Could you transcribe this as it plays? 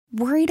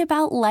Worried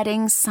about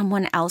letting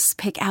someone else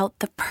pick out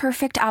the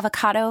perfect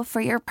avocado for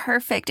your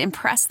perfect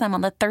impress them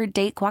on the third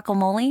date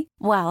guacamole?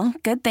 Well,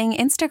 good thing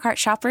Instacart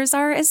shoppers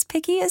are as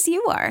picky as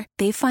you are.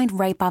 They find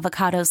ripe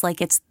avocados like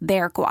it's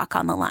their guac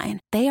on the line.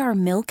 They are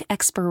milk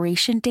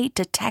expiration date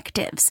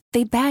detectives.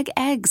 They bag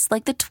eggs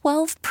like the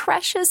 12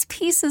 precious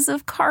pieces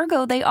of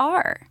cargo they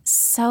are.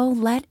 So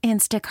let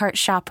Instacart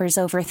shoppers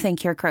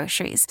overthink your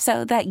groceries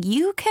so that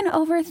you can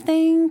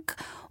overthink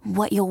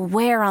what you'll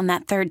wear on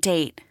that third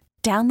date.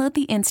 Download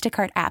the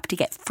Instacart app to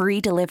get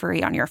free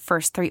delivery on your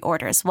first 3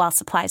 orders while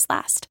supplies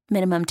last.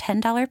 Minimum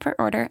 $10 per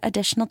order.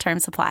 Additional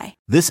terms apply.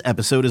 This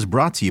episode is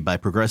brought to you by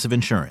Progressive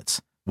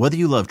Insurance. Whether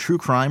you love true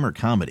crime or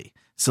comedy,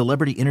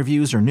 celebrity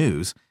interviews or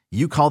news,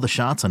 you call the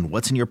shots on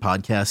what's in your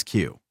podcast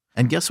queue.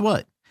 And guess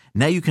what?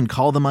 Now you can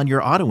call them on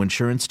your auto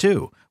insurance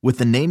too with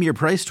the Name Your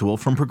Price tool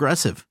from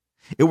Progressive.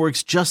 It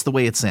works just the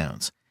way it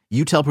sounds.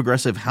 You tell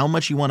Progressive how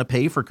much you want to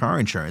pay for car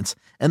insurance,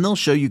 and they'll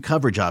show you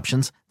coverage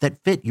options that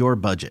fit your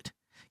budget.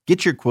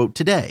 Get your quote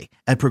today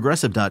at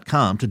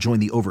Progressive.com to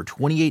join the over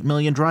 28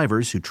 million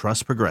drivers who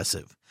trust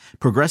Progressive.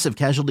 Progressive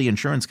Casualty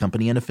Insurance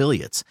Company and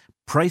Affiliates.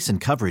 Price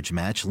and coverage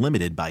match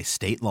limited by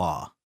state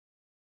law.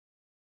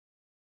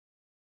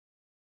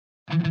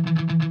 Get up,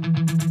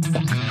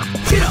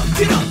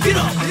 get up, get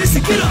up. It's the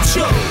Get Up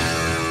Show.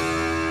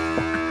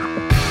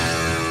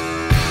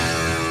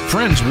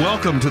 Friends,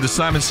 welcome to the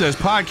Simon Says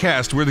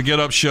podcast. We're the Get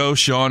Up Show.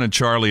 Sean and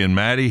Charlie and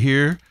Maddie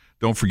here.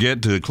 Don't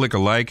forget to click a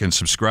like and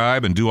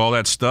subscribe and do all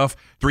that stuff.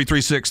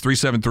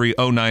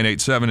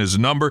 336-373-0987 is the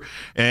number.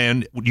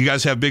 And you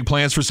guys have big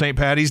plans for St.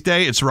 Patty's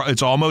Day?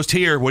 It's almost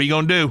here. What are you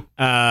going to do?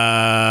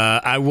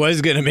 I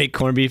was going to make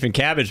corned beef and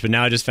cabbage, but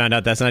now I just found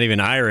out that's not even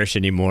Irish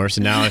anymore.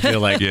 So now I feel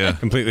like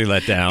completely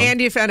let down.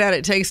 And you found out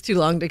it takes too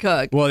long to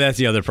cook. Well, that's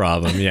the other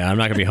problem. Yeah, I'm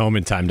not going to be home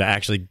in time to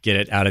actually get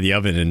it out of the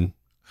oven. And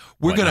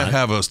we're going to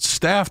have a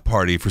staff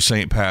party for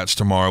St. Pat's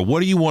tomorrow. What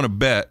do you want to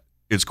bet?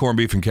 It's corned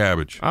beef and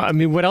cabbage. I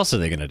mean, what else are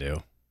they going to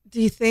do?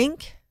 Do you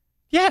think?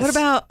 Yes. What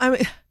about,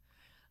 I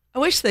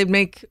wish they'd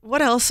make,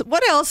 what else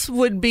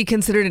would be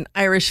considered an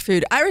Irish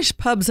food? Irish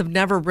pubs have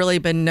never really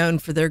been known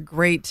for their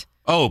great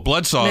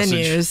blood sausage.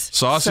 menus.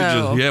 Sausages,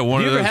 So. yeah.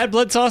 Have you ever had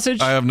blood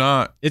sausage? I have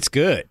not. It's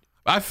good.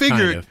 I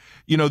figured,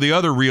 the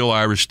other real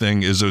Irish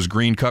thing is those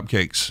green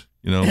cupcakes,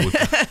 with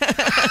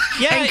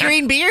And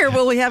green beer.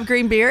 Will we have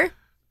green beer?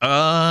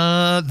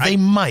 They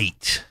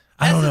might.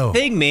 I don't know. That's the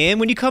thing, man.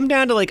 When you come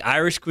down to like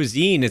Irish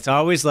cuisine, it's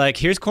always like,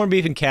 here's corned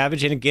beef and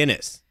cabbage and a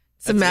Guinness.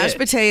 Some mashed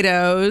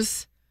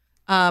potatoes.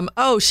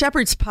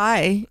 Shepherd's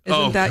pie.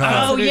 Isn't that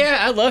God. considered? Oh, yeah.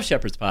 I love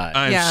shepherd's pie.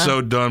 I'm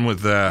so done with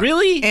that.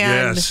 Really?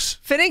 And yes.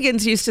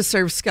 Finnegan's used to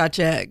serve Scotch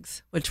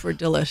eggs, which were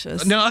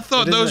delicious. No, I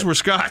thought those were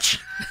Scotch.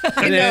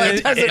 I know,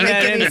 it doesn't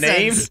make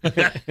any sense.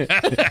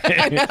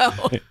 I know.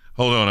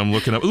 Hold on, I'm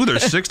looking up. Ooh,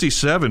 there's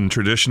 67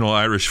 traditional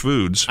Irish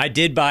foods. I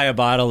did buy a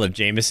bottle of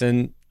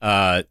Jameson.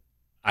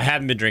 I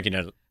haven't been drinking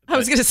it. I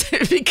was going to say,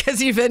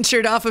 because you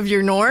ventured off of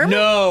your norm?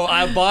 No,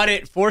 I bought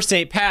it for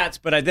St. Pat's,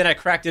 but then I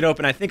cracked it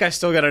open. I think I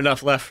still got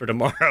enough left for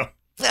tomorrow.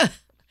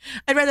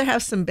 I'd rather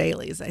have some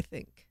Baileys, I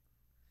think.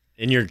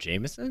 In your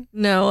Jameson?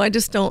 No, I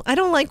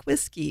don't like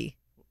whiskey.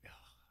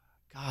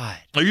 God.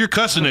 Oh, you're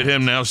cussing at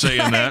him now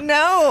saying that.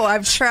 No,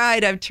 I've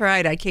tried. I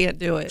can't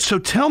do it. So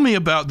tell me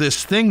about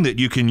this thing that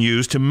you can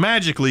use to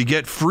magically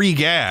get free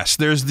gas.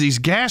 There's these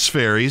gas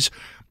ferries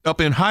up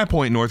in High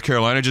Point, North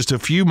Carolina, just a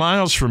few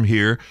miles from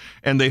here,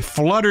 and they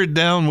fluttered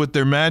down with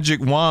their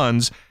magic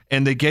wands,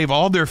 and they gave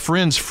all their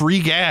friends free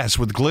gas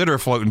with glitter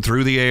floating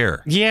through the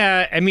air.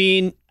 Yeah, I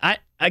mean, I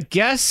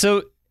guess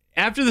so.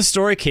 After the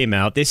story came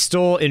out, they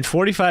stole, in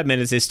 45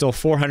 minutes, they stole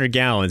 400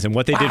 gallons, and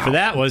what they did for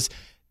that was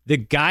the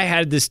guy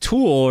had this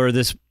tool or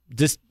this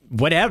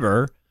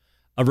whatever,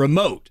 a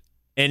remote,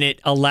 and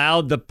it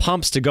allowed the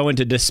pumps to go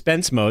into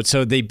dispense mode.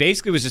 So they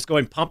basically was just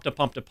going pump to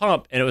pump to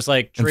pump, and it was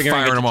like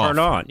triggering it to turn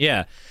on.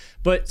 Yeah.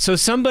 But so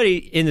somebody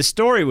in the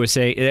story was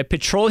saying a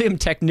petroleum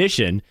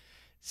technician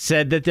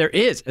said that there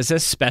is a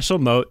special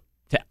mode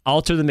to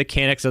alter the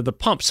mechanics of the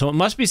pump. So it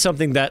must be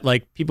something that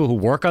like people who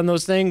work on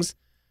those things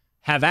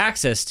have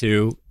access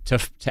to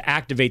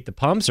activate the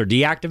pumps or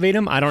deactivate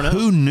them. I don't know.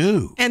 Who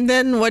knew? And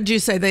then what'd you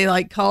say? They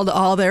like called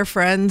all their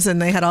friends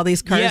and they had all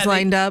these cars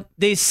lined up?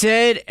 They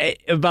said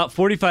about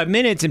 45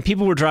 minutes and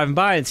people were driving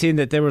by and seeing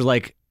that there were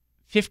like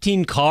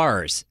 15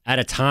 cars at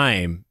a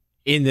time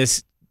in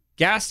this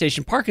gas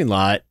station parking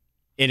lot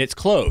and it's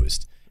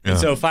closed. Yeah. And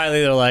so finally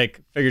they're like,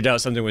 figured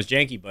out something was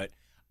janky. But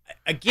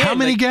again, how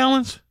many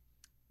gallons?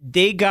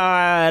 They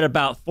got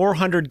about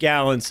 400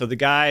 gallons. So the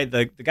guy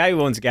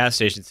who owns the gas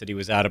station said he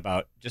was out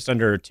about just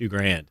under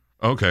 $2,000.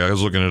 Okay, I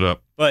was looking it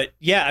up. But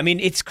yeah, I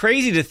mean, it's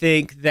crazy to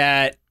think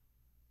that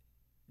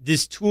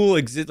this tool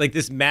exists, like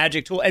this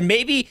magic tool. And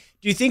maybe,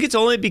 do you think it's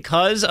only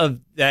because of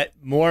that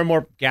more and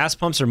more gas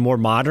pumps are more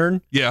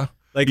modern? Yeah.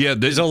 Like, yeah,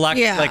 there's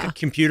like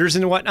computers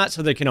and whatnot,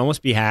 so they can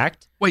almost be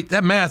hacked. Wait,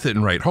 that math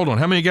isn't right. Hold on.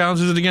 How many gallons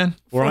is it again?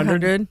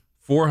 400?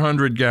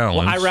 400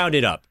 gallons. Well, I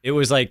rounded up. It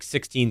was like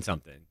 16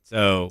 something.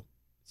 So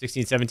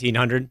 16,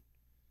 1700.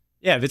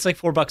 Yeah, if it's like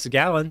 $4 a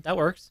gallon, that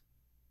works.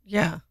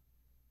 Yeah.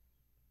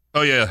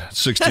 Oh, yeah,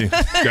 16.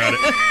 Got it.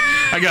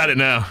 I got it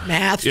now.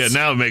 Maths. Yeah,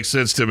 now it makes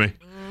sense to me.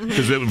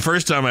 Because the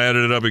first time I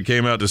added it up, it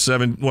came out to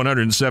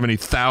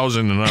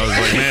 170,000, and I was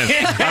like,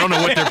 man, I don't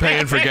know what they're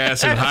paying for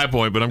gas in High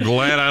Point, but I'm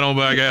glad I don't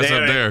buy gas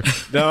up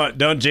there.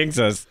 Don't jinx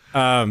us.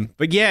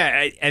 But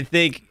yeah, I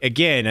think,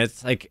 again,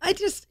 it's like... I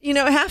just,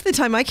 half the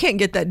time I can't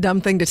get that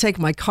dumb thing to take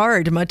my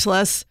card, much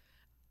less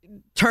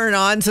turn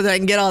on so that I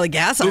can get all the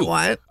gas I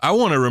want. I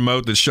want a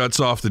remote that shuts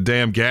off the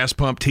damn gas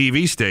pump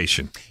TV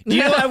station.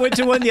 I went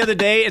to one the other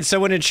day, and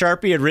someone in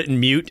Sharpie had written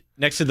mute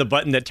next to the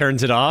button that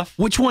turns it off.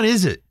 Which one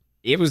is it?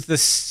 It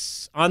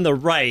was on the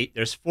right.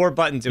 There's 4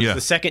 buttons. It was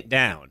the second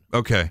down.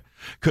 Okay.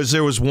 Because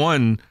there was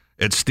one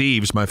at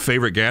Steve's, my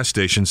favorite gas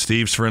station,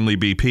 Steve's Friendly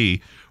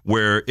BP,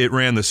 where it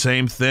ran the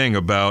same thing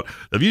about,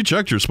 have you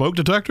checked your smoke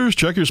detectors?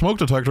 Check your smoke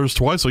detectors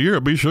twice a year.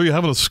 Be sure you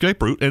have an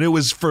escape route. And it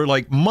was for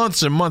like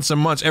months and months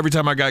and months. Every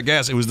time I got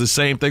gas, it was the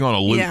same thing on a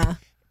loop. Yeah.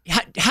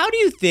 How do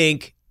you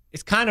think,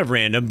 it's kind of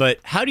random, but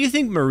how do you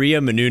think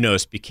Maria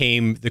Menounos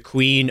became the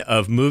queen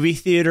of movie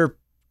theater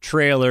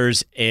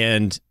trailers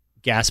and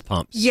gas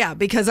pumps? Yeah,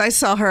 because I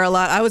saw her a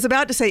lot. I was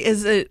about to say,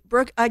 is it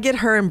Brooke? I get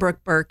her and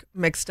Brooke Burke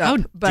mixed up.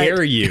 How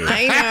dare you?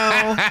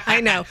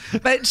 I know.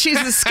 But she's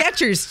the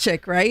Skechers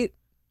chick, right?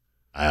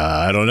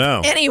 I don't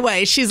know.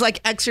 Anyway, she's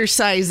like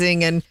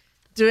exercising and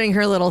doing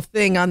her little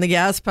thing on the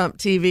gas pump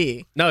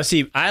TV. No,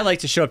 see, I like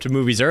to show up to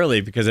movies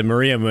early because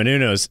Maria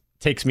Menounos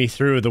takes me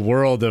through the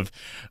world of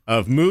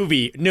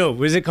movie. No,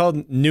 was it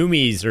called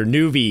Noomies or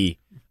Noovie?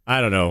 I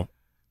don't know.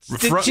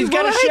 She's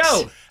got a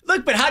show.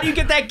 Look, but how do you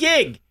get that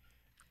gig?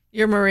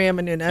 You're Maria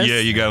Menounos. Yeah,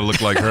 you got to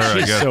look like her, I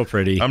She's guess. so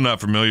pretty. I'm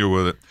not familiar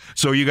with it.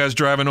 So you guys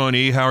driving on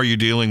E? How are you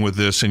dealing with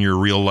this in your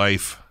real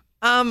life?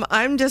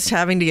 I'm just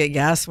having to get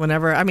gas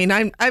whenever. I mean,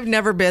 I've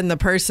never been the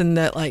person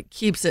that like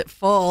keeps it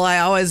full. I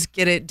always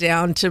get it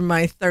down to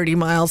my 30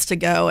 miles to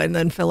go and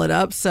then fill it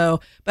up.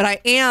 So, but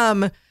I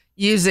am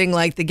using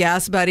like the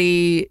Gas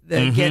Buddy,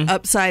 the Get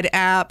Upside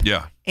app,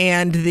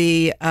 and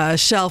the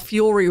Shell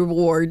Fuel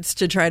Rewards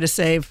to try to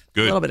save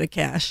a little bit of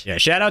cash. Yeah,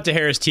 shout out to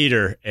Harris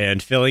Teeter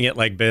and filling it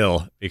like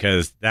Bill,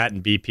 because that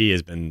and BP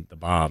has been the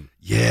bomb.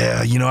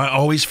 Yeah, I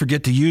always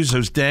forget to use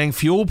those dang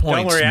fuel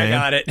points, Don't worry, man.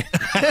 I got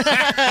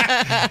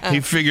it.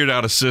 He figured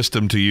out a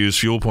system to use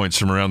fuel points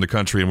from around the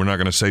country, and we're not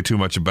going to say too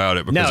much about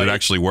it because it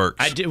actually works.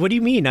 What do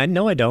you mean? I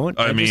know I don't.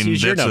 I mean, just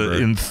use your that's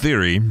number. in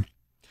theory.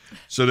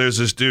 So there's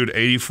this dude,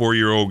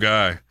 84-year-old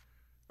guy,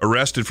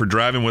 arrested for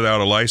driving without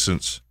a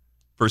license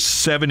for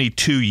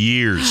 72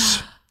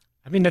 years.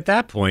 I mean, at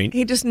that point,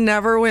 He just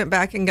never went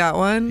back and got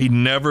one. He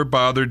never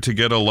bothered to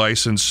get a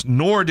license,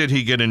 nor did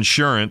he get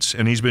insurance,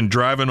 and he's been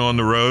driving on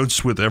the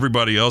roads with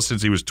everybody else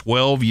since he was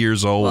 12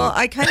 years old. Well,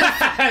 I kind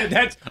of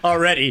that's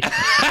already.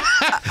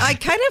 I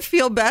kind of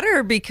feel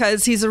better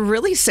because he's a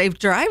really safe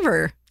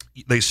driver.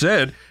 They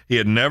said he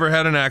had never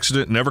had an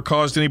accident, never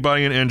caused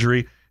anybody an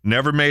injury,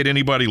 never made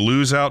anybody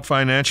lose out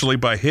financially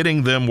by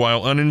hitting them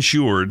while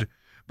uninsured.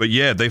 But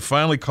yeah, they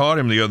finally caught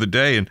him the other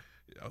day, and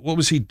what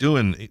was he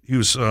doing? He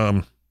was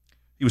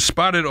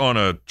spotted on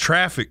a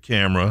traffic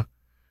camera,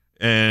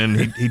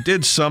 and he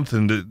did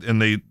something,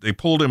 and they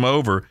pulled him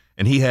over,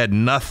 and he had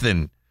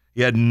nothing.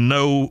 He had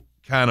no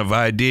kind of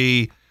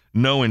ID,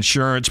 no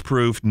insurance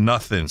proof,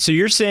 nothing. So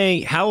you're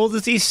saying, how old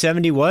is he?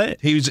 70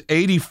 what? He was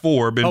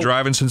 84, been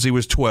driving since he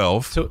was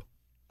 12. So,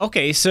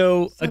 okay,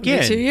 so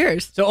again. 2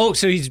 years. So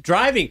he's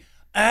driving.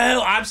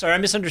 Oh, I'm sorry, I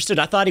misunderstood.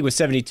 I thought he was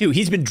 72.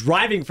 He's been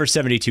driving for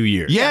 72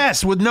 years.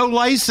 Yes, with no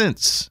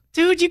license.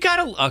 Dude, you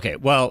gotta. Okay,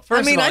 well,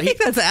 first of all, I think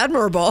that's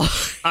admirable.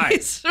 right.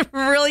 He's a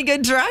really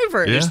good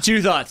driver. Yeah. there's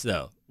 2 thoughts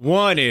though.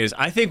 One is,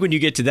 I think when you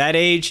get to that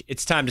age,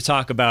 it's time to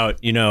talk about,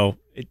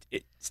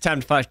 it's time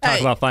to talk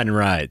about finding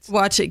rides.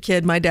 Watch it,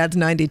 kid. My dad's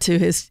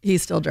 92. He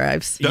still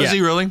drives. Does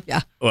he really?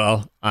 Yeah.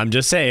 Well, I'm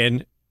just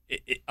saying,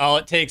 all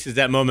it takes is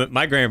that moment.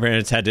 My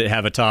grandparents had to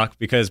have a talk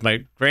because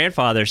my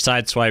grandfather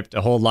sideswiped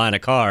a whole line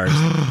of cars,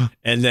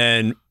 and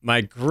then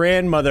my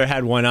grandmother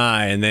had one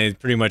eye, and they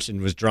pretty much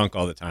was drunk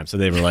all the time. So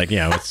they were like,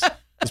 let's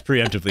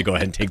preemptively go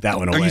ahead and take that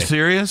one away. Are you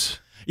serious?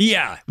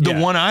 Yeah. The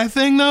one eye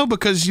thing, though?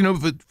 Because,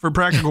 for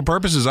practical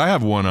purposes, I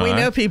have one eye. We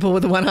know people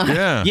with one eye.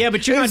 Yeah. Yeah,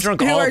 but you're not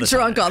drunk all the time. Who are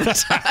drunk all the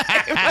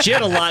time. She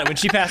had a lot. When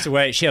she passed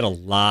away, she had a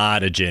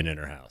lot of gin in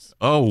her house.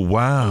 Oh,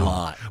 wow. A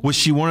lot. Was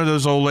she one of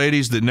those old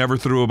ladies that never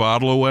threw a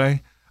bottle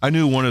away? I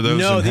knew one of those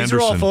No, in these Henderson.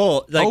 are all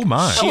full. Like, oh,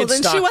 my. She had Then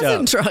she stocked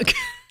wasn't up. drunk.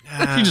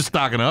 She's just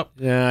stocking up.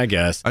 Yeah, I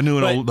guess. I knew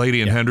an old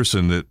lady in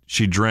Henderson that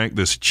she drank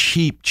this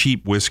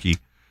cheap whiskey,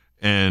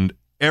 and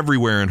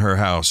everywhere in her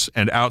house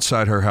and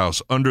outside her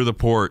house, under the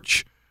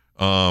porch,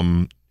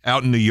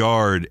 out in the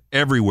yard,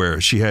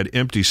 everywhere, she had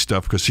empty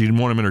stuff because she didn't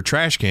want them in her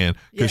trash can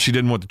because she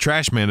didn't want the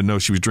trash man to know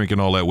she was drinking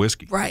all that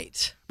whiskey.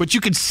 Right. But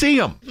you could see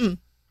them.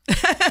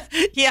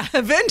 Yeah,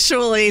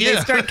 eventually they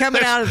start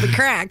coming out of the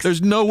cracks.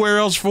 There's nowhere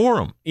else for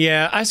them.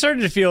 Yeah, I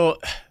started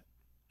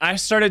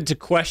to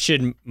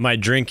question my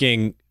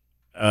drinking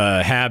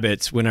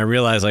habits when I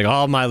realized like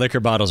all my liquor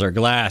bottles are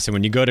glass, and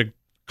when you go to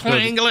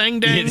Clang, clang, you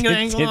dang,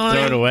 dang,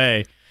 throw it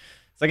away.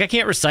 It's like I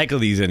can't recycle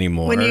these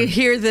anymore. When you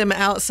hear them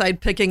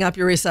outside picking up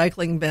your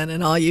recycling bin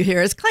and all you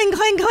hear is clang,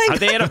 clang, clang. Are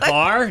they at a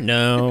bar?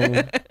 No.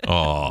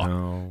 Oh,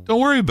 No. don't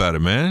worry about it,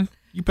 man.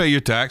 You pay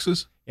your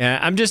taxes. Yeah,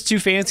 I'm just too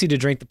fancy to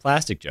drink the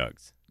plastic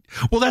jugs.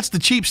 Well, that's the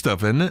cheap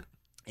stuff, isn't it?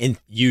 And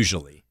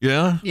usually.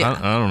 Yeah? Yeah.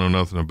 I don't know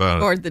nothing about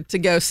it. Or the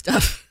to-go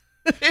stuff.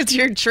 It's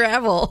your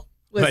travel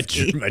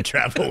whiskey. My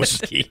travel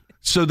whiskey.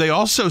 So they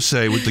also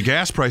say, with the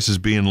gas prices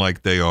being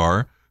like they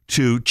are,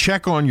 to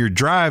check on your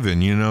driving.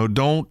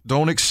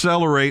 Don't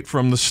accelerate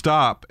from the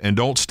stop and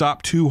don't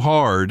stop too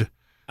hard.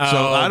 So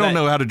I don't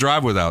know how to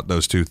drive without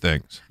those two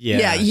things.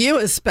 Yeah, you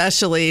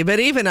especially. But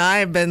even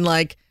I've been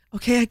like,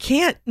 okay, I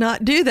can't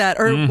not do that.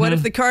 Or what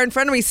if the car in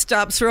front of me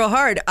stops real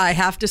hard? I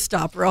have to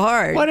stop real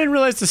hard. Well, I didn't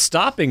realize the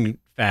stopping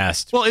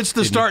fast. Well, it's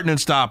the starting and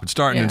stopping,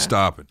 and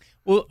stopping.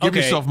 Well, Give okay.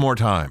 yourself more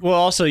time. Well,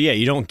 also, yeah,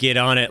 you don't get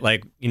on it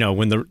like,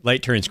 when the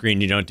light turns green,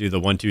 you don't do the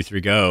 1, 2,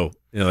 3, go.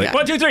 Like, Yeah.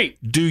 1, 2, 3.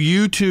 Do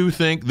you two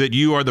think that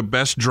you are the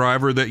best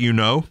driver that you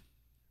know?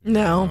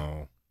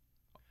 No.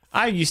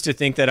 I used to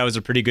think that I was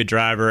a pretty good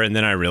driver, and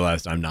then I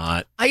realized I'm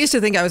not. I used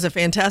to think I was a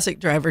fantastic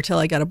driver till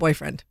I got a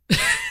boyfriend.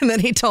 And then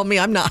he told me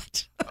I'm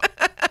not.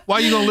 Why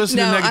are you going to listen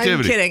No, to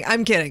negativity?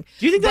 I'm kidding.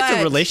 Do you think that's a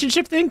But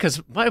relationship thing?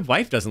 Because my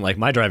wife doesn't like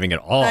my driving at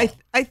all.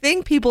 I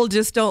think people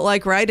just don't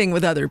like riding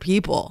with other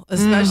people,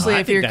 especially I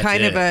if think you're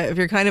that's if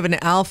you're kind of an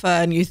alpha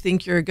and you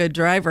think you're a good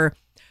driver.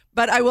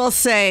 But I will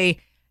say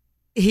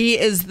he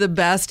is the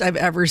best I've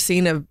ever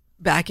seen of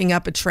backing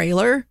up a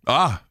trailer.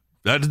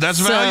 That's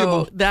So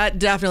valuable. that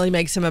definitely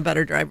makes him a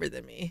better driver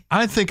than me.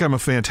 I think I'm a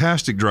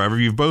fantastic driver.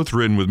 You've both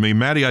ridden with me.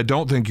 Maddie, I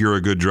don't think you're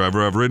a good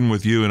driver. I've ridden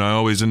with you, and I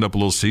always end up a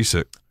little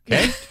seasick.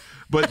 Okay.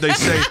 But they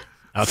say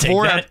I'll take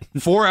that.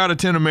 4 out of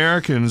 10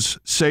 Americans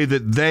say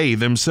that they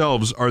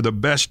themselves are the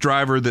best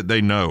driver that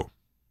they know.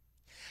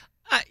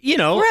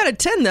 4 out of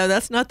 10 though,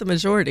 that's not the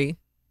majority.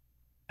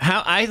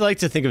 How I like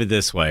to think of it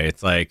this way.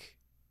 It's like,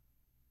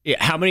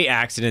 how many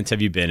accidents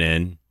have you been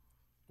in?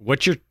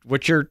 What's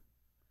your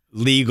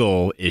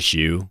legal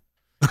issue?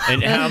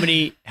 And how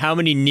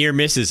many near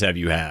misses have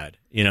you had?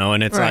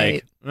 And it's Right.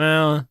 like,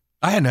 well,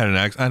 I hadn't had an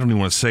accident. I don't even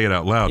want to say it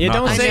out loud. yeah, Not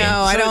don't to say I it.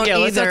 know, I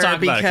don't let's not either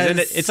talk about it, 'cause then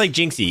because- it's like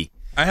jinxy.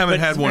 I haven't but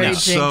had it's one in very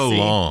so jinxy.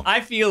 long.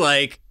 I feel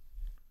like,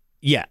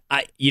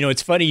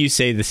 it's funny you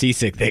say the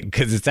seasick thing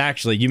because it's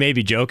actually, you may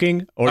be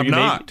joking or I'm you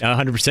not. may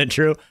 100%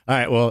 true. All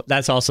right, well,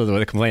 that's also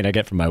the complaint I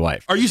get from my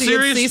wife. Are you So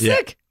you're serious?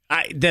 seasick?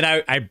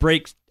 I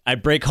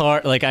brake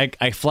hard, like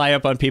I fly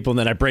up on people and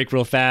then I brake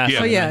real fast. Yeah.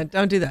 Oh yeah,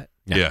 don't do that.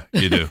 Yeah,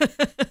 you do.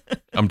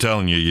 I'm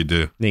telling you, you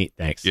do. Neat,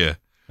 thanks. Yeah.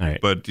 All right.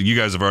 But you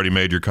guys have already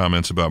made your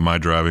comments about my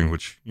driving,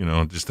 which,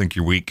 just think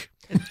you're weak.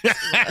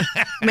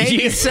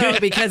 Maybe so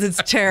because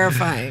it's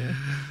terrifying.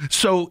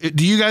 So,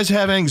 do you guys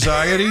have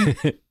anxiety?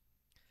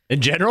 In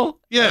general,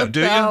 Yeah,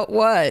 do you? About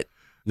what?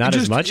 not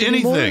Just as much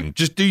anything. anymore.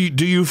 Just do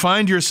you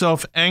find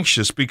yourself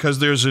anxious because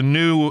there's a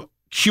new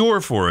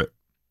cure for it?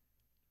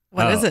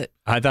 What is it?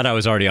 I thought I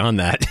was already on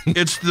that.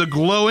 It's the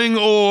glowing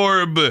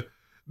orb.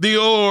 The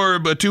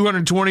orb, a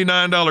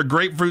 $229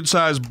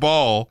 grapefruit-sized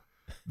ball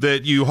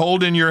that you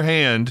hold in your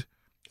hand,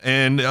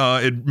 and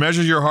it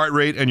measures your heart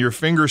rate and your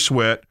finger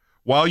sweat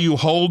while you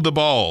hold the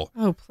ball.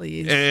 Oh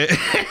please.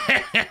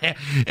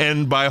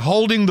 And by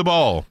holding the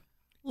ball,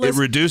 Listen,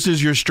 it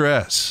reduces your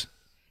stress.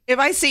 if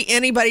I see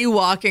anybody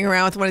walking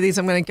around with one of these,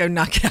 I'm going to go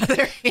knock it out of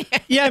their hand.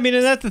 Yeah, and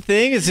that's the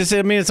thing. It's just,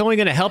 it's only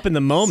going to help in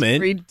the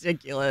moment.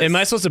 Ridiculous. Am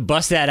I supposed to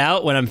bust that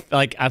out when I'm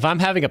like, if I'm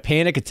having a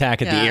panic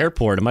attack at the Yeah.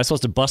 airport, am I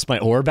supposed to bust my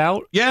orb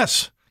out?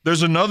 Yes.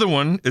 There's another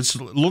one. It's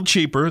a little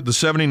cheaper, the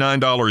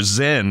 $79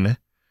 Zen.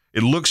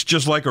 It looks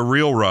just like a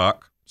real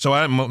rock. So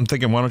I'm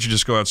thinking, why don't you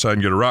just go outside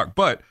and get a rock?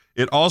 But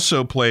it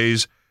also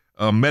plays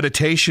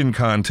meditation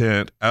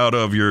content out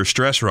of your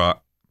stress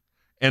rock.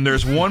 And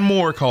there's one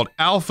more called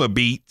Alpha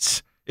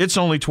Beats. It's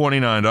only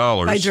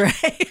 $29. By Dre.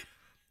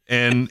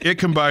 And it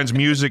combines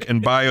music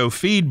and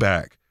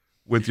biofeedback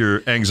with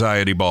your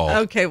anxiety ball.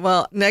 Okay,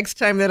 well, next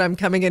time that I'm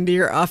coming into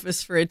your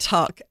office for a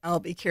talk, I'll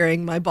be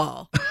carrying my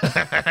ball.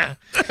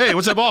 Hey,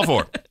 what's that ball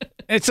for?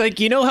 It's like,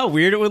 how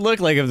weird it would look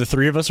like if the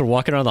three of us were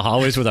walking around the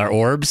hallways with our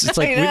orbs. It's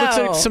like, I we look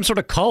know. like some sort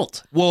of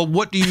cult. Well,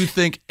 what do you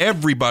think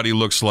everybody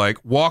looks like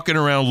walking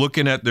around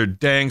looking at their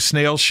dang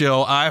snail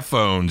shell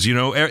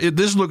iPhones?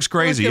 This looks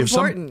crazy. It's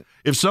important.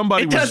 If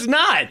somebody It was, does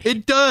not.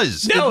 It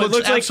does. No, it it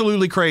looks like-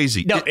 absolutely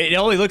crazy. No, it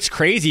only looks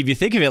crazy if you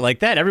think of it like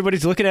that.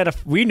 Everybody's looking at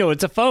we know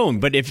it's a phone,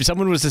 but if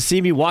someone was to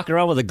see me walking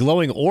around with a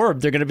glowing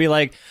orb, they're going to be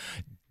like,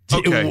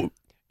 Okay.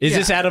 is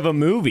this out of a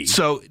movie?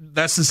 So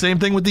that's the same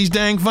thing with these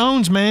dang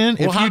phones, man.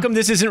 Well, If how you- come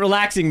this isn't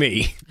relaxing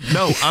me?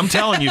 No, I'm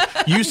telling you.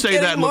 You say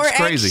Getting that looks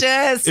more crazy.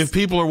 anxious. If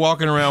people are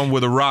walking around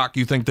with a rock,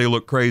 you think they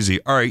look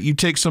crazy. All right, you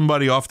take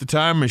somebody off the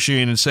time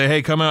machine and say,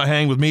 hey, come out,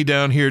 hang with me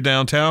down here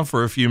downtown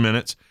for a few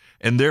minutes.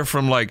 And they're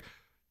from like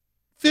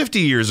 50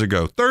 years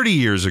ago, 30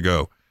 years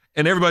ago.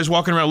 and everybody's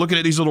walking around looking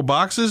at these little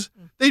boxes,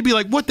 they'd be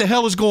like, what the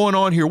hell is going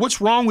on here? What's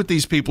wrong with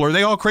these people? Are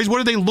they all crazy? What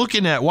are they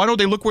looking at? Why don't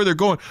they look where they're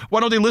going? Why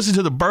don't they listen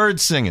to the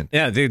birds singing?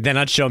 Yeah, then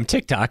I'd show them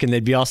TikTok and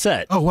they'd be all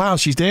set. Oh, wow,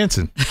 she's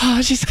dancing.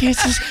 Oh, she's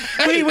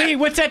wait,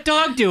 what's that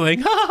dog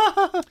doing?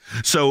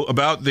 So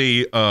about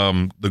the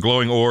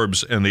glowing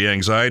orbs and the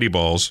anxiety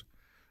balls,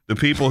 the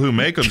people who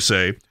make them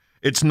say,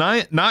 it's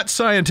not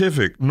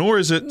scientific, nor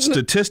is it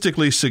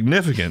statistically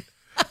significant,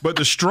 but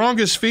the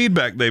strongest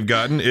feedback they've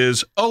gotten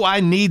is, oh, I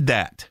need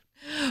that.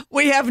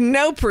 We have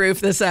no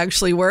proof this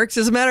actually works.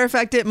 As a matter of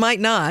fact, it might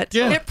not.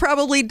 Yeah. It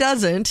probably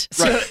doesn't.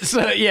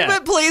 So yeah.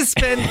 But please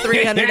spend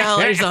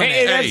 $300 on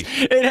it.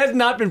 It has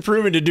not been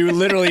proven to do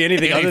literally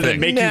anything other than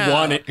make No. you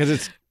want it because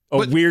it's a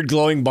weird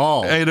glowing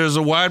ball. Hey, there's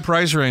a wide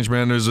price range,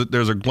 man. There's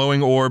a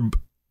glowing orb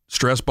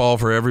stress ball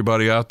for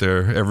everybody out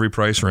there, every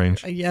price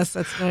range. Yes,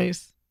 that's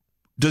nice.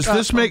 Does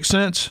this make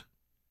sense?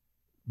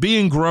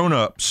 Being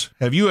grown-ups,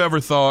 have you ever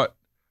thought,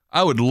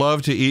 I would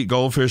love to eat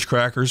goldfish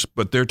crackers,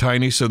 but they're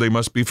tiny, so they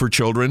must be for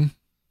children?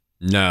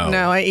 No,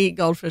 I eat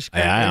goldfish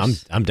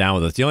crackers. I'm down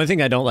with it. The only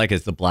thing I don't like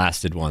is the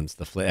blasted ones,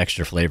 the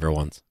extra flavor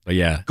ones. But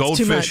yeah,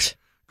 too much.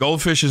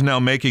 Goldfish is now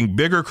making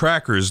bigger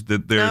crackers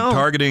that they're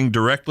targeting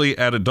directly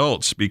at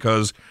adults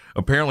because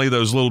apparently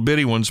those little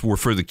bitty ones were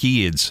for the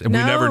kids, and we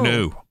never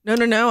knew.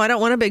 No. I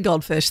don't want a big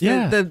goldfish.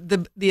 Yeah.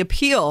 The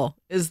appeal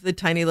is the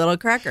tiny little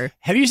cracker.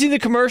 have you seen the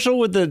commercial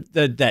with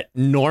that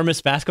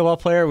enormous basketball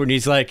player when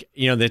he's like,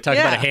 they talk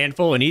about a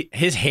handful and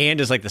his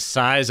hand is like the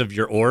size of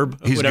your orb?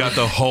 He's got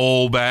the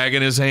whole bag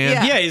in his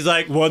hand. Yeah, he's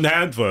like one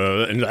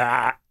handful and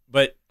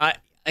but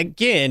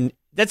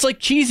that's like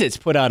Cheez-Its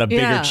put out a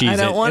bigger Cheez-It. I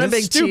don't want a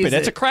big stupid. Cheez-It.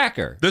 That's a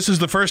cracker. This is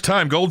the first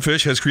time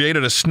Goldfish has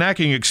created a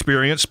snacking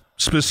experience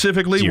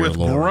specifically Dear with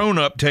Lord.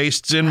 grown-up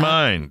tastes in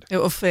mind. It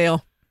will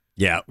fail.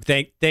 Yeah,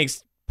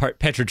 thanks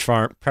Petridge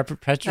Farm.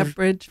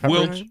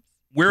 Pepperidge.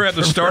 We're at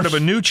the start of a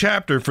new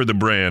chapter for the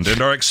brand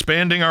and are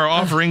expanding our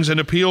offerings and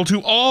appeal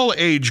to all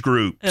age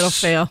groups. It'll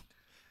fail.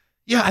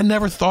 Yeah, I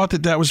never thought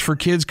that was for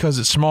kids because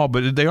it's small,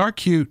 but they are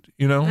cute,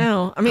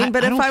 No, I mean,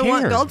 but I if don't I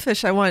want care.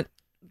 goldfish, I want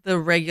the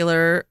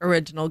regular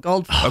original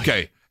goldfish.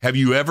 Okay, have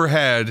you ever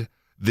had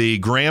the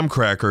graham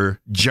cracker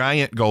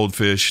giant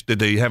goldfish that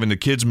they have in the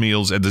kids'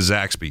 meals at the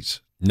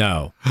Zaxby's?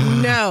 No.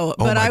 No,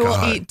 but my I will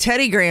God. eat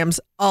Teddy Grahams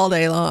all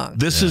day long.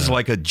 This is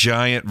like a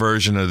giant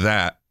version of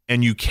that,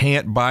 and you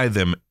can't buy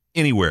them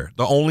anywhere.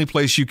 The only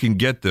place you can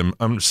get them,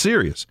 I'm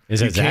serious.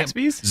 Is You it can't-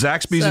 Zaxby's?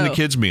 Zaxby's in the So-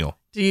 kids' meal.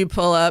 Do you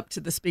pull up to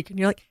the speaker and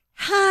you're like,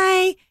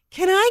 "Hi,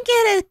 can I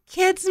get a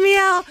kid's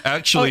meal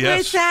Actually, with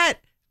yes. that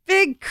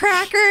big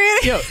cracker in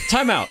it?" Yo,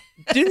 time out.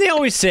 Didn't they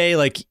always say,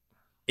 like,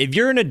 if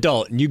you're an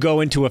adult and you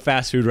go into a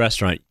fast food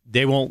restaurant,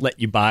 they won't let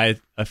you buy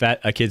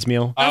a kid's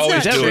meal? I That's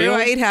always not do true. it.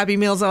 I eat Happy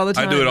Meals all the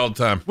time. I do it all the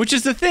time. Which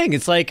is the thing.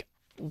 It's like,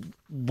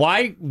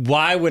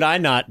 why would I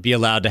not be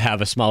allowed to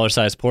have a smaller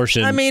size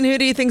portion? I mean, who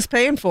do you think's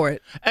paying for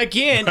it?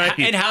 Again, Right.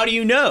 and how do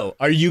you know?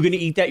 Are you going to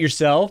eat that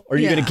yourself? Or are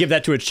you Yeah. going to give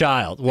that to a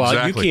child? Well,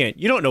 Exactly. you can't.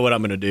 You don't know what I'm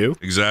going to do.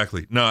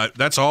 Exactly. No,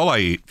 that's all I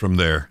eat from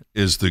there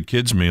is the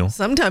kids' meal.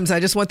 Sometimes I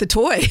just want the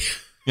toy.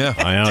 Yeah.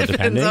 I know, Depends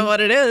depending. on what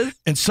it is.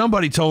 And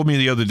somebody told me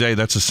the other day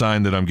that's a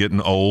sign that I'm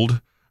getting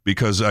old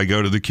because I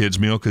go to the kids'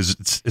 meal because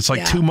it's like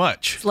Yeah. too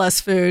much. It's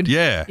less food.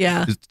 Yeah.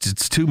 Yeah.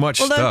 It's too much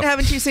Well, stuff.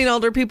 haven't you seen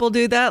older people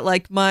do that?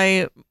 Like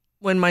when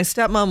my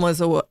stepmom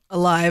was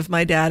alive,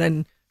 my dad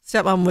and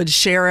stepmom would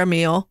share a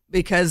meal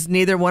because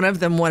neither one of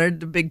them wanted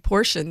the big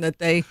portion that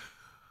they.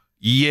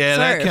 Yeah,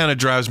 that Serve. kind of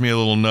drives me a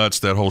little nuts,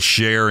 that whole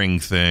sharing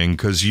thing,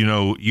 because,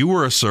 you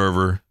were a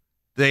server.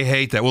 They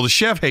hate that. Well, the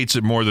chef hates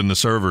it more than the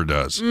server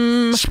does,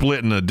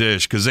 splitting a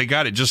dish, because they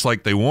got it just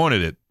like they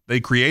wanted it.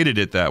 They created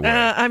it that way.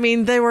 I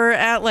mean, they were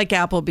at like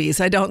Applebee's.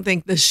 I don't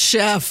think the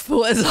chef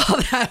was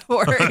all that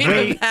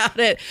worried about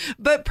it.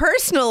 But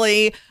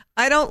personally,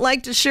 I don't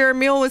like to share a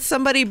meal with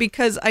somebody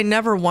because I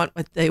never want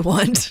what they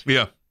want.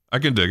 Yeah, I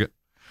can dig it.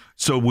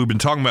 So we've been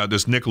talking about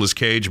this Nicolas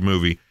Cage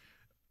movie.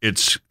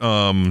 It's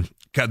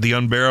got The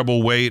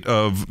Unbearable Weight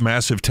of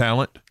Massive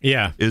Talent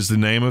Yeah. is the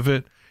name of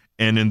it.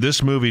 And in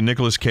this movie,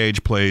 Nicolas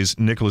Cage plays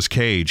Nicolas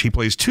Cage. He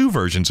plays two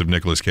versions of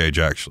Nicolas Cage,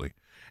 actually.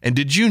 And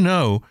did you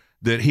know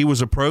that he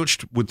was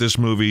approached with this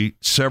movie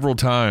several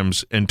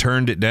times and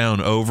turned it down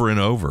over and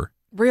over?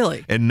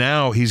 Really? And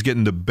now he's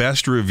getting the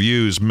best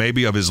reviews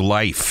maybe of his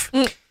life.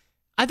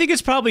 I think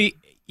it's probably,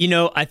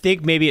 I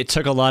think maybe it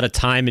took a lot of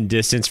time and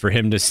distance for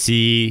him to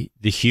see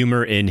the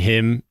humor in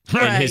him.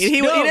 Right.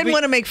 He didn't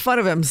want to make fun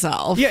of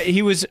himself. Yeah,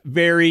 he was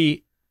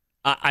very.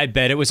 I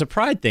bet it was a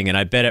pride thing, and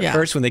I bet at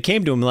first when they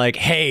came to him, like,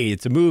 "Hey,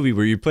 it's a movie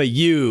where you play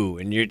you,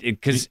 and you're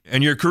because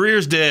And your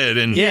career's dead,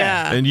 and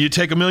Yeah. and you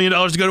take $1 million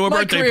to go to a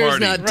My birthday career's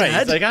party. not right."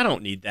 dead. It's like I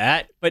don't need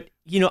that, but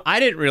I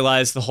didn't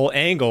realize the whole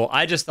angle.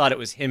 I just thought it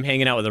was him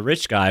hanging out with a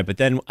rich guy, but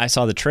then I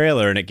saw the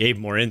trailer, and it gave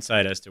more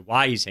insight as to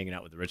why he's hanging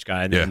out with the rich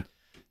guy, and then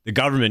the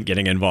government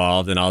getting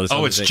involved and all this. Oh,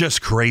 other it's thing.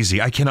 just crazy.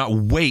 I cannot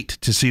wait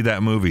to see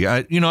that movie.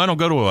 I don't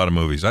go to a lot of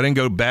movies. I didn't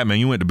go to Batman.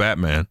 You went to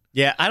Batman.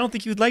 Yeah, I don't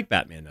think you would like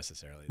Batman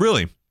necessarily.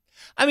 Really?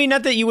 I mean,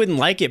 not that you wouldn't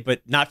like it,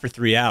 but not for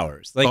 3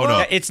 hours. Like,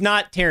 no. It's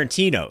not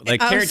Tarantino.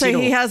 Like I would say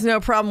Tarantino, he has no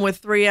problem with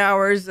 3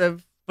 hours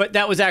of. but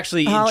that was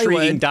actually Hollywood.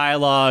 intriguing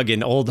dialogue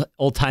and old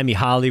timey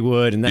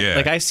Hollywood, and that, Yeah.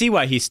 like I see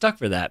why he's stuck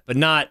for that, but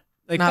not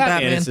like Not Batman.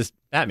 Batman. It's just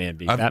Batman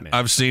being Batman.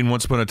 I've seen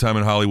Once Upon a Time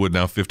in Hollywood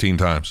now 15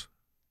 times.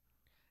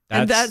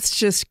 And that's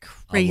just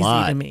crazy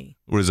lot. to me.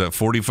 What is that?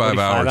 45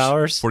 45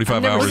 hours? 45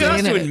 I've never hours. Look at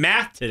us seen it. doing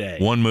math today.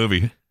 One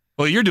movie.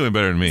 Well, you're doing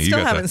better than me. Still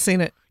you got haven't that. seen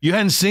it. You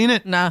hadn't seen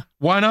it? Nah.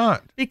 Why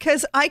not?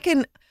 Because I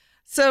can.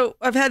 So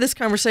I've had this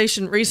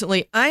conversation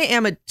recently. I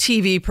am a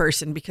TV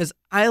person because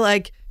I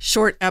like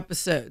short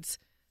episodes.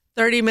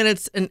 30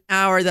 minutes, an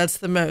hour, that's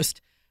the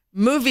most.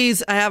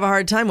 Movies, I have a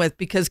hard time with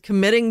because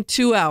committing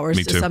 2 hours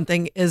Me to too.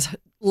 something is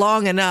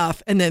long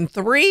enough. And then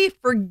 3,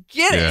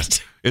 forget Yeah.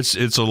 it.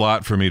 It's a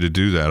lot for me to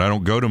do that. I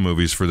don't go to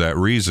movies for that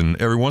reason.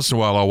 Every once in a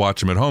while, I'll watch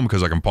them at home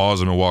because I can pause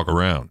them and walk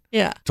around,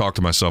 Yeah. talk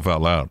to myself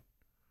out loud,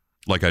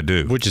 like I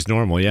do. Which is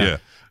normal, yeah.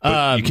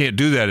 But you can't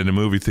do that in a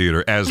movie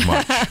theater as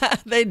much.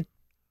 They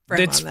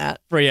frown It's on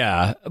that.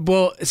 Yeah.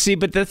 Well, see,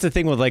 but that's the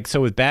thing with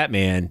with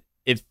Batman,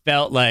 it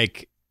felt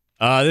like,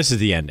 this is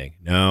the ending.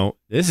 No,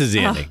 this is the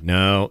ending.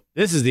 No,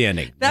 this is the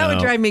ending. That No.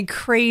 would drive me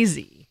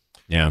crazy.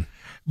 Yeah.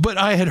 But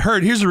I had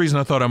heard, here's the reason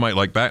I thought I might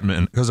like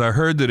Batman, because I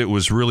heard that it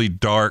was really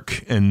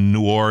dark and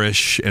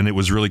noirish and it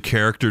was really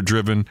character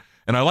driven.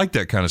 And I like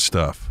that kind of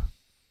stuff.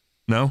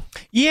 No?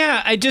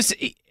 Yeah,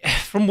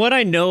 from what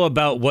I know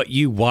about what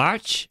you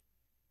watch,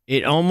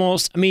 it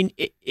almost,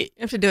 it You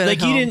have to do it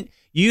like at home.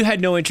 you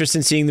had no interest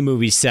in seeing the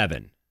movie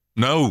Seven,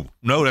 No,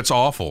 that's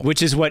awful.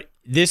 which is what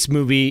this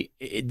movie,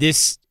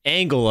 this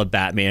angle of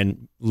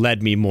Batman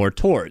led me more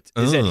towards.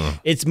 Is Ugh.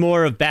 it's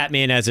more of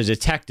Batman as a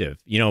detective,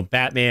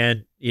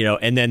 Batman,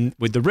 and then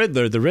with the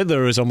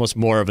Riddler was almost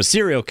more of a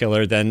serial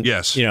killer than,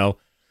 Yes.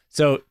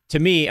 So to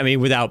me,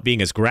 without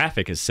being as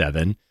graphic as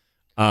Seven,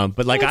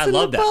 but like What's I in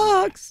love the that.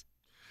 box?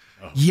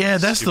 Yeah,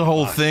 that's the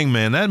whole thing,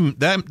 man.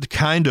 That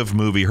kind of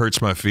movie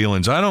hurts my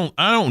feelings. I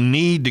don't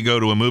need to go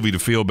to a movie to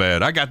feel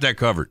bad. I got that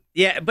covered.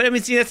 Yeah, but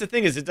see, that's the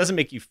thing is it doesn't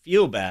make you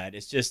feel bad.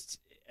 It's just,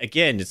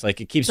 again, it's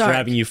like it keeps Dark.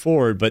 driving you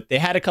forward. But they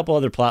had a couple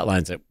other plot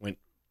lines that went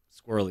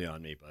squirrely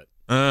on me. But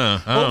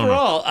I don't know.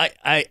 overall,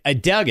 I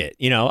dug it.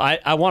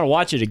 I want to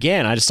watch it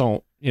again. I just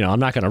don't, I'm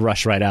not going to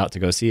rush right out to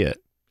go see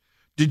it.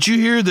 Did you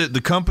hear that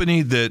the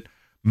company that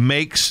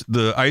makes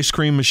the ice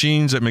cream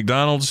machines at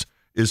McDonald's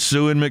is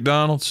suing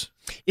McDonald's?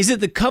 Is it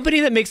the company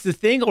that makes the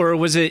thing, or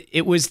was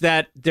it was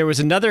that there was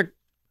another?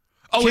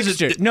 Oh, is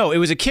Kickstarter? it? No, it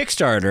was a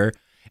Kickstarter,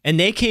 and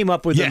they came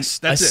up with Yes,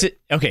 that's it.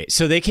 Okay,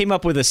 so they came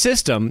up with a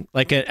system,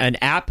 like an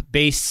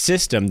app-based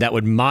system that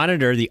would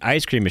monitor the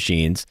ice cream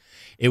machines.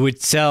 It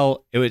would send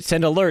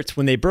alerts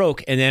when they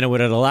broke, and then it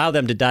would allow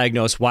them to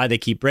diagnose why they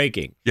keep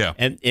breaking. Yeah.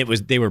 And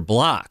they were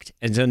blocked,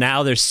 and so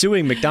now they're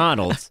suing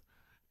McDonald's.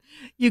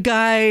 You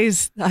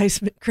guys, the ice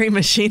cream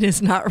machine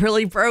is not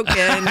really broken.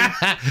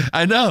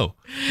 I know.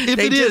 If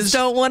They it just is,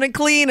 don't want to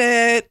clean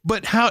it.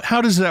 but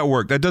how does that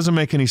work? That doesn't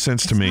make any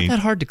sense to me. Not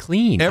that hard to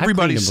clean. I've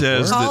Everybody cleaned them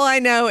says before. that- All I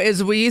know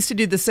is we used to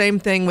do the same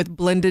thing with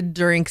blended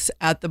drinks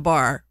at the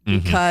bar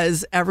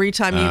because every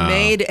time you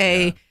made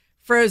a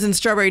frozen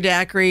strawberry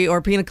daiquiri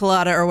or pina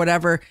colada or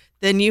whatever,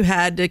 then you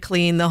had to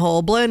clean the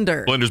whole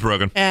blender. Blender's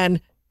broken.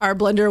 And our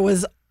blender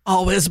was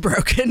always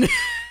broken.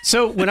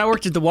 So when I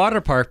worked at the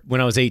water park when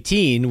I was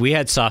 18, we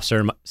had soft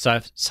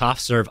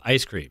serve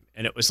ice cream,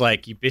 and it was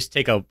like you just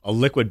take a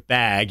liquid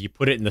bag, you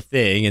put it in the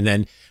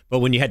thing, but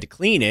when you had to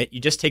clean it, you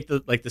just take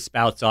the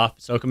spouts off,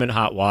 soak them in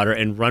hot water,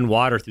 and run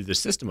water through the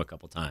system a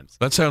couple times.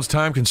 That sounds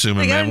time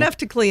consuming, I got man. enough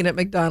to clean at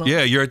McDonald's.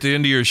 Yeah, you're at the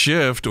end of your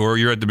shift or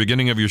you're at the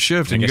beginning of your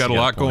shift and you guess got a you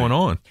got lot a point. going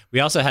on. We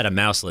also had a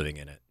mouse living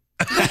in it.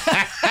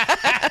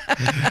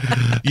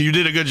 You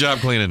did a good job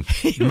cleaning.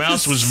 The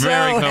mouse was so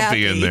very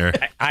comfy in happy.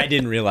 there. I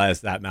didn't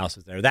realize that mouse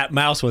was there. That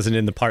mouse wasn't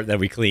in the part that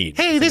we cleaned.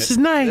 Hey, this is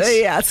nice.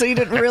 Yeah, so you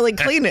didn't really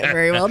clean it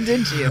very well,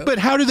 did you? But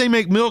how do they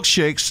make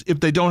milkshakes if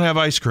they don't have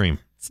ice cream?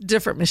 It's a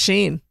different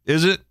machine.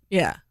 Is it?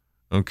 Yeah.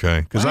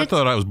 Okay, because I What?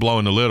 thought I was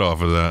blowing the lid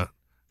off of that.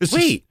 It's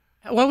just- Wait,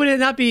 why would it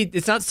not be?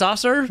 It's not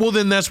soft serve? well,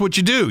 then that's what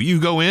you do. You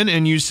go in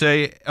and you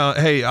say,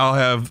 hey, I'll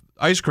have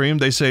ice cream.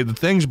 They say the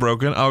thing's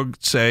broken. I'll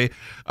say,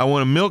 I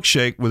want a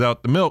milkshake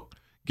without the milk.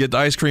 Get the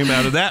ice cream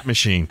out of that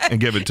machine and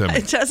give it to me.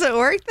 It doesn't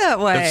work that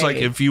way. It's like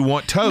if you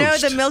want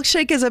toast. No, the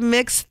milkshake is a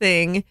mixed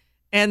thing,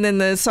 and then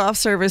the soft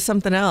serve is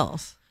something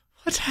else.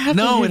 What's happening?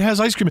 No, it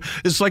has ice cream.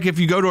 It's like if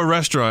you go to a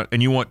restaurant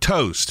and you want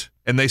toast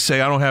and they say,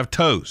 I don't have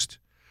toast.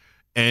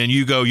 And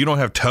you go, you don't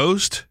have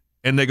toast?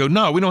 And they go,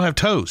 no, we don't have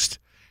toast.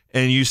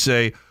 And you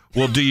say,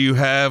 well, do you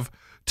have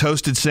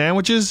toasted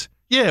sandwiches?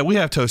 Yeah, we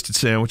have toasted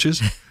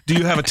sandwiches. Do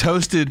you have a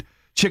toasted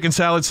chicken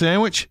salad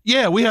sandwich?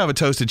 Yeah, we have a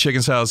toasted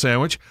chicken salad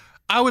sandwich.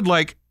 I would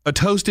like a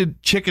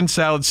toasted chicken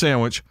salad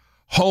sandwich.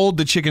 Hold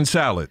the chicken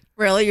salad.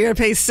 Really, you're gonna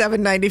pay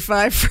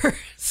 $7.95 for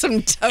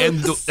some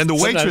toast? And the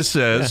waitress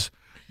says,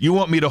 you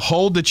want me to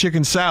hold the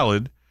chicken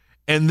salad,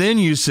 and then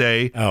you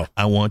say, Oh.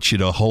 I want you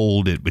to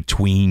hold it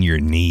between your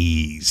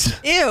knees.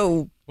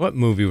 Ew. What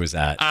movie was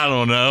that? I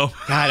don't know.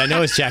 God, I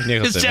know it's Jack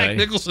Nicholson. It's Jack right?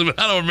 Nicholson, but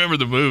I don't remember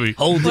the movie.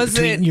 Hold Was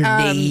it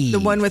the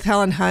one with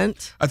Helen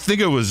Hunt? I think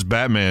it was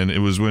Batman. It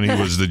was when he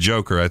was the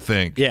Joker, I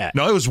think. Yeah.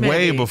 No, it was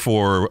way Maybe.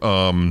 before.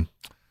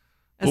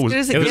 As good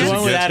as it It was gets. the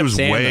one with It was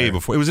Adam way Sandler.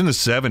 before. It was in the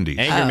 70s.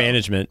 Anger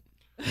management.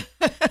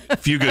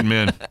 Few Good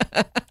Men.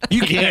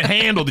 You can't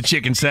handle the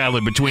chicken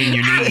salad between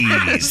your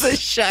It's knees. The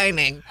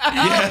Shining.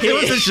 Yeah, it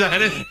was a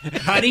shining.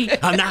 Honey,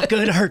 I'm not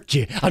going to hurt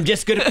you. I'm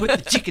just going to put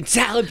the chicken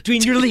salad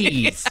between your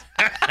knees.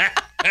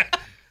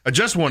 I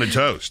just wanted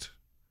toast.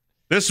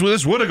 This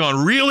would have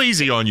gone real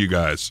easy on you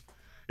guys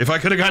if I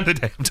could have gotten the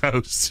damn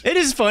toast. It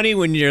is funny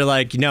when you're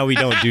like, no, we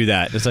don't do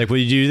that. It's like, well,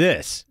 you do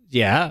this.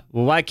 Yeah.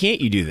 Well, why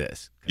can't you do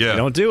this? Yeah. You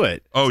don't do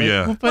it. Oh, It's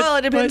like, yeah. Well,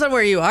 it depends on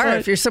where you are. but-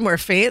 If you're somewhere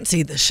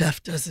fancy, the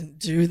chef doesn't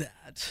do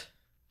that.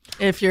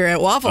 If you're at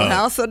Waffle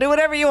House, they'll do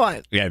whatever you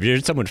want. Yeah, if you're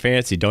someone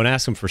fancy, don't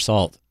ask them for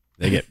salt.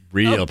 They get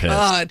real pissed.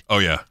 God. Oh,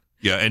 yeah.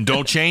 Yeah, and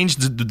don't change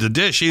the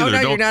dish either. Oh,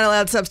 no, don't you're not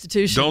allowed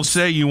substitution. don't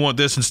say you want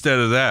this instead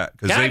of that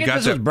because Can I they get got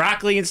this that. with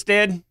broccoli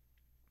instead?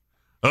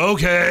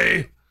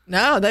 Okay.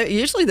 No,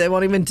 usually they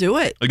won't even do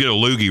it. I get a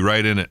loogie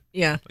right in it.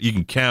 Yeah. You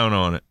can count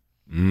on it.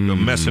 No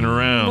messing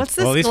around. What's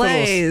this Well, these little-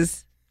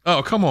 glaze?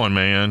 Oh, come on,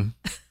 man.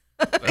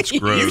 That's You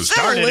gross.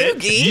 started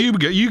it.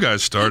 You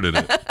guys started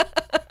it.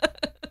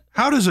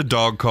 How does a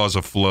dog cause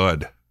a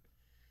flood?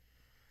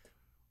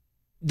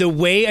 The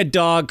way a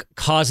dog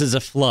causes a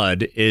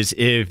flood is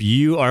if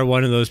you are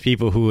one of those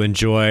people who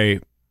enjoy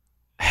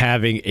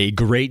having a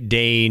Great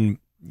Dane,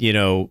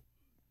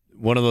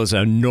 one of those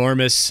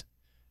enormous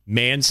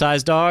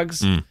man-sized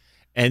dogs,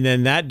 and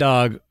then that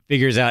dog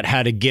figures out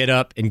how to get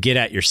up and get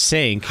at your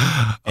sink,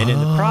 and in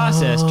the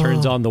process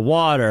turns on the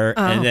water,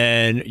 and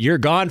then you're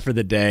gone for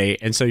the day,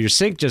 and so your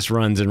sink just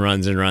runs and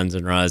runs and runs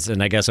and runs,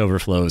 and I guess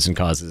overflows and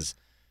causes.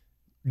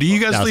 Do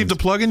you guys leave Thousands. the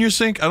plug in your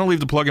sink? I don't leave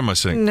the plug in my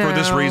sink for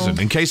this No, reason.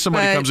 In case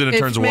somebody But comes in and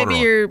if turns the water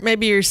on.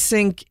 Maybe your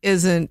sink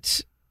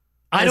isn't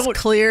I as don't.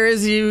 clear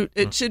as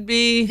it should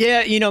be.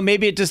 Yeah,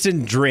 maybe it just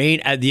didn't drain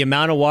at the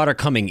amount of water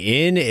coming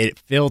in. It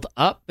filled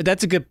up, but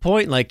that's a good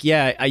point. Like,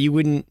 yeah, you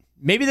wouldn't.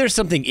 Maybe there's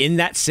something in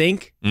that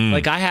sink.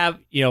 Like I have,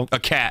 A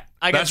cat.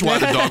 I got- That's why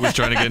the dog was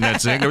trying to get in that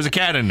sink. There was a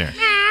cat in there.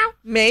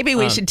 Maybe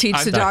we should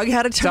teach the dog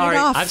how to turn sorry, it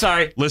off. I'm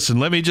sorry. Listen,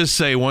 let me just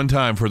say one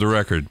time for the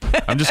record.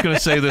 I'm just going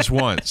to say this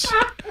once.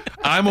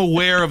 I'm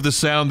aware of the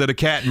sound that a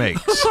cat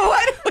makes.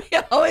 Why do we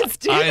always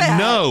do that? I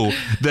know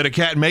that a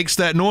cat makes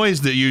that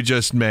noise that you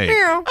just made.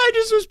 I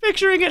just was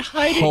picturing it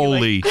hiding,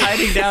 Holy.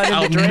 hiding down in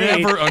I'll the drain.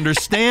 never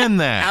understand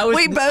that.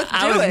 We both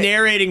I do was it.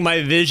 narrating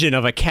my vision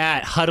of a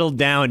cat huddled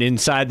down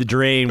inside the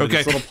drain with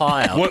this little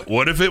pile.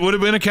 What if it would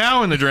have been a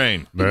cow in the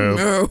drain?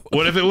 Boo.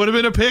 What if it would have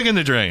been a pig in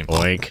the drain?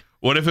 Boink.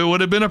 What if it would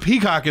have been a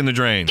peacock in the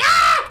drain?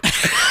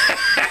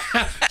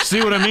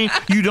 See what I mean?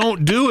 You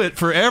don't do it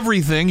for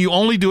everything. You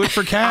only do it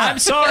for I'm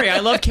cats. sorry. I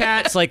love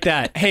cats like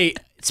that. Hey,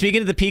 speaking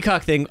of the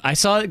peacock thing, I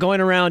saw it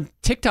going around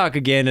TikTok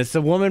again. It's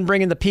the woman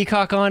bringing the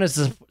peacock on as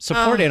a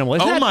support animal.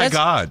 Isn't Oh, my that's-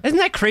 God. Isn't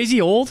that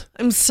crazy old?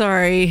 I'm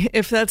sorry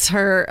if that's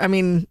her. I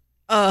mean,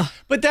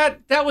 But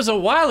that was a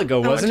while ago,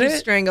 I want wasn't to it?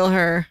 strangle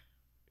her.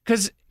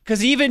 Because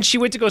even she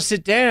went to go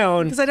sit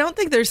down, Because I don't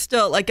think there's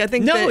still I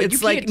think No, that you it's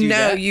can't like do no,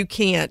 that. you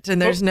can't,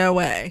 and there's no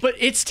way. but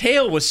its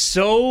tail was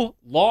so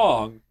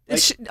long.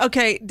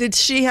 Okay, did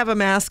she have a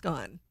mask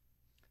on?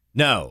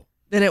 No,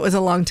 Then it was a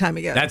long time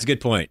ago. that's a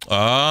good point.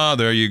 Ah,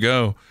 there you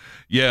go.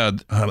 Yeah,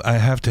 I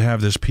have to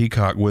have this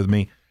peacock with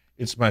me.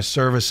 It's my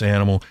service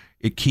animal.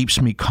 It keeps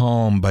me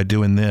calm by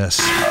doing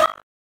this.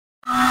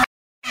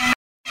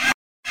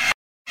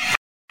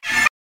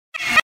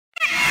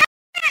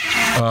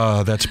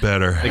 Oh, that's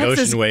better. Like That's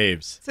ocean as-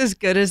 waves. It's as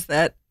good as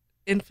that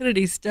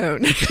Infinity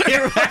Stone.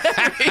 Or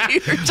whatever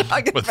you were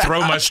talking But about. throw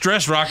my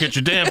stress rock at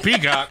your damn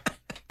peacock.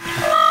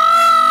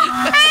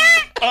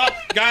 Oh,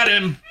 got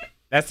him.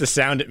 That's the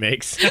sound it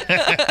makes.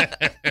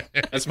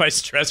 That's my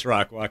stress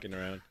rock walking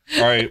around.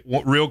 All right,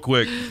 real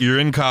quick. You're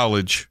in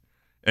college,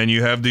 and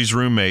you have these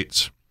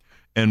roommates,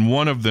 and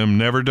one of them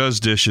never does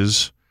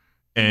dishes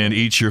and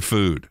eats your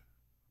food,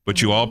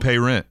 but you all pay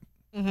rent.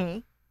 Mm-hmm.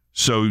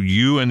 So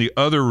you and the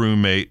other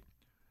roommate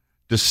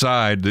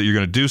decide that you're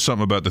going to do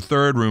something about the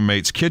third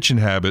roommate's kitchen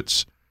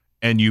habits,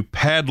 and you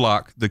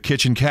padlock the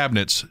kitchen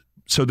cabinets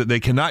so that they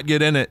cannot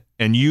get in it,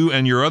 and you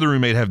and your other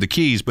roommate have the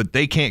keys, but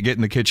they can't get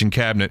in the kitchen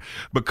cabinet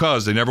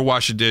because they never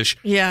wash a dish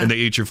Yeah. and they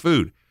eat your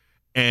food.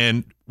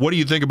 And what do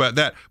you think about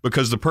that?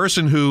 Because the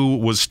person who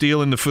was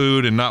stealing the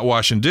food and not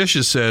washing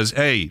dishes says,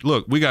 hey,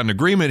 look, we got an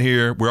agreement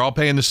here. We're all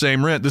paying the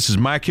same rent. This is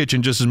my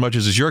kitchen just as much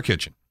as it's your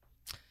kitchen.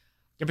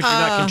 Yeah, but you're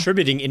not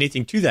contributing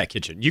anything to that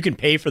kitchen. You can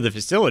pay for the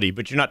facility,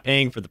 but you're not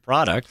paying for the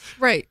product.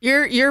 Right.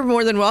 You're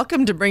more than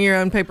welcome to bring your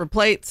own paper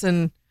plates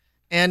and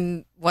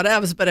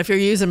whatevs, but if you're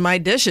using my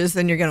dishes,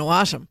 then you're going to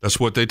wash them. That's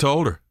what they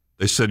told her.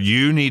 They said,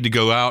 you need to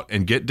go out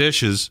and get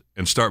dishes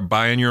and start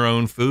buying your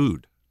own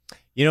food.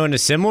 You know, in a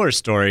similar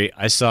story,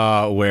 I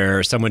saw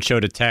where someone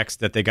showed a text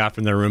that they got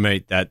from their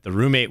roommate that the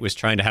roommate was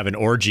trying to have an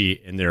orgy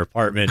in their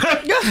apartment,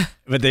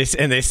 but they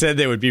said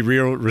they would be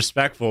real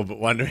respectful, but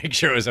wanted to make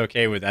sure it was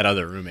okay with that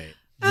other roommate.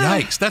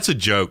 Yikes, that's a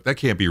joke. That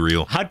can't be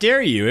real. How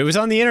dare you? It was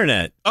on the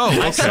internet. Oh,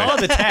 okay. I saw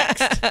the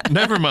text.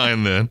 Never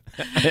mind then.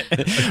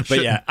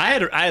 But yeah, I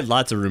had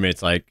lots of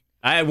roommates. Like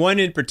I had one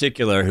in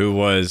particular who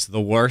was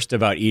the worst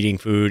about eating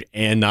food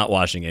and not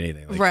washing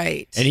anything. Like,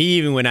 Right. And he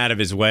even went out of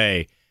his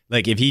way.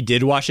 Like if he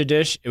did wash a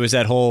dish, it was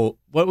that whole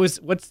what's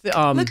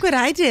the Look what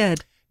I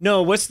did.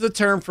 No, what's the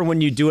term for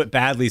when you do it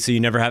badly so you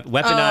never have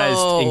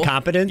weaponized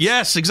incompetence?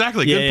 Yes,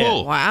 exactly. Good Yeah.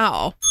 pull.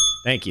 Wow.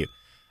 Thank you.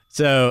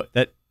 So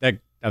that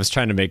I was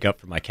trying to make up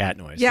for my cat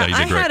noise. Yeah, No, you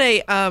did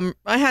great.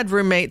 I had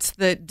roommates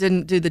that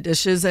didn't do the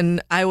dishes,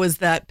 and I was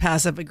that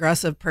passive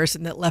aggressive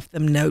person that left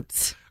them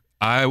notes.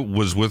 I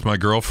was with my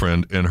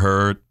girlfriend in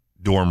her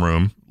dorm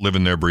room,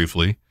 living there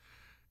briefly,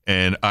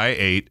 and I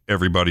ate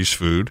everybody's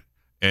food,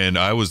 and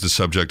I was the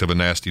subject of a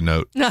nasty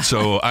note.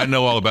 So I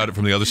know all about it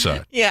from the other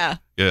side. Yeah.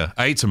 Yeah,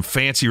 I ate some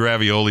fancy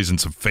raviolis and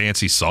some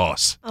fancy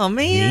sauce. Oh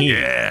man.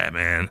 Yeah,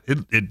 man.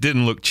 It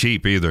didn't look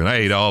cheap either, and I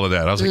ate all of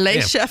that. I was like, Les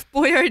damn, Chef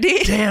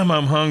Boyardee. damn,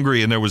 I'm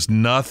hungry, and there was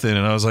nothing,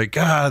 and I was like,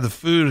 God, the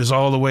food is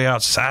all the way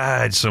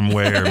outside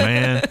somewhere,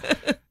 man.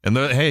 And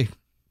hey,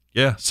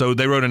 yeah. So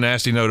they wrote a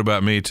nasty note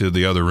about me to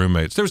the other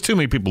roommates. There was too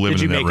many people living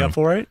Did you in that make room. up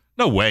for it?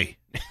 No way.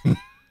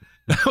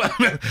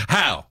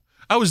 How?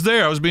 I was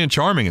there. I was being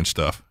charming and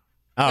stuff.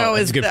 Oh,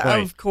 that's a good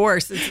point. Of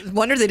course. It's a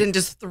wonder they didn't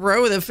just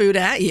throw the food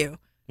at you.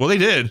 Well, they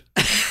did.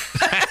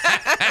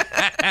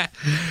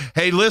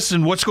 Hey,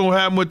 listen, what's going to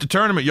happen with the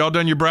tournament? Y'all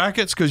done your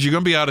brackets? Because you're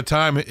going to be out of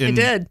time. We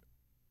did.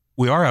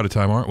 We are out of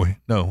time, aren't we?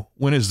 No.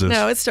 When is this?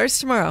 No, it starts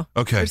tomorrow.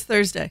 Okay. It's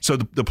Thursday. So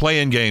the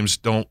play-in games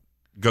don't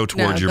go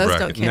towards your those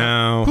bracket. don't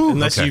count. No, Whew.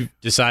 unless Okay. you've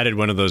decided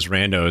one of those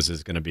randos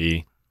is going to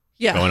be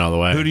Yeah. going all the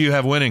way. Who do you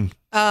have winning?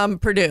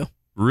 Purdue.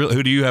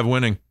 Who do you have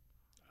winning?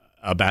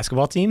 A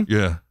basketball team?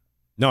 Yeah.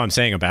 No, I'm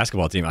saying a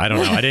basketball team. I don't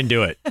know. I didn't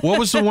do it. What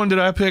was the one that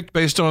I picked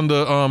based on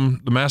the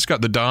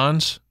mascot, the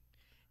Dons?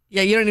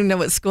 Yeah, you don't even know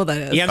what school that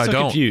is. Yeah, I'm I so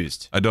don't.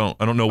 confused. I don't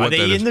know Are what that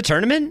they is. in the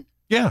tournament?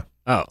 Yeah.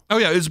 Oh. Oh,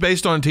 yeah. It's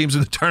based on teams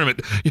in the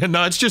tournament. Yeah,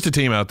 no, it's just a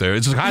team out there.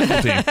 It's a high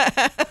school team.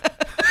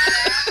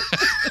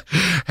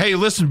 Hey,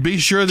 listen, be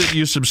sure that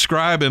you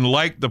subscribe and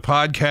like the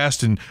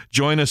podcast and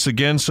join us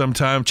again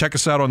sometime. Check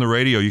us out on the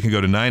radio. You can go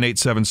to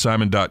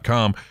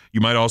 987simon.com. You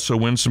might also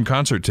win some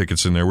concert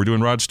tickets in there. We're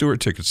doing Rod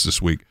Stewart tickets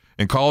this week.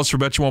 And call us for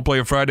Bet You Won't Play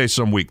a Friday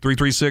some week,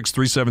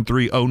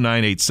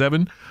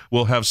 336-373-0987.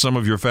 We'll have some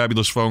of your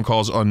fabulous phone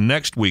calls on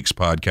next week's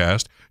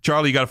podcast.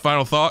 Charlie, you got a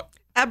final thought?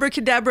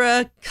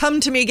 Abracadabra, come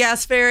to me,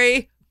 Gas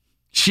Fairy.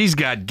 She's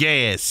got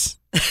gas.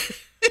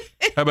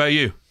 How about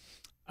you?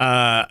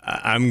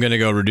 I'm going to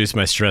go reduce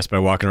my stress by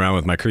walking around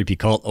with my creepy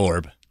cult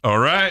orb. All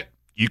right.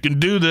 You can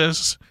do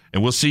this.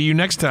 And we'll see you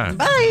next time.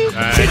 Bye. All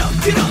right. Get up,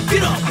 get up,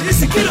 get up. It's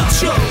the Get Up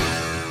Show.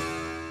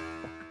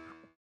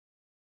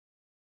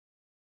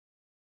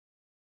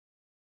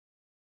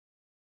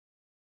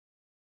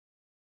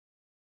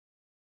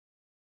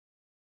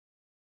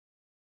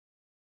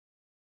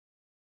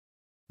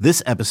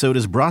 This episode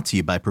is brought to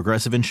you by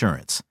Progressive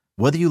Insurance.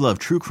 Whether you love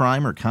true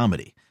crime or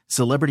comedy,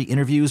 celebrity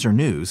interviews or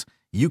news,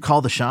 you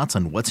call the shots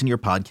on what's in your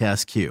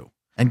podcast queue.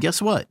 And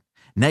guess what?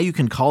 Now you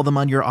can call them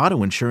on your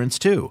auto insurance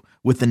too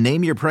with the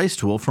Name Your Price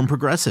tool from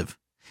Progressive.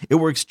 It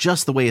works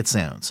just the way it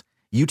sounds.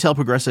 You tell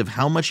Progressive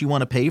how much you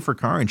want to pay for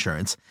car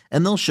insurance,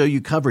 and they'll show you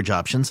coverage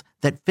options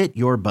that fit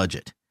your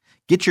budget.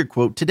 Get your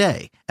quote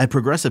today at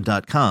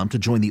Progressive.com to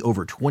join the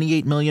over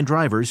 28 million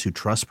drivers who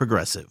trust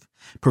Progressive.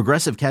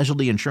 Progressive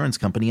Casualty Insurance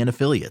Company and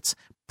Affiliates.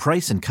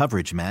 Price and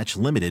coverage match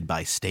limited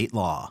by state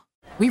law.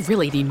 We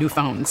really need new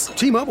phones.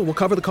 T-Mobile will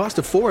cover the cost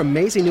of 4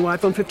 amazing new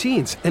iPhone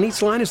 15s, and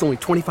each line is only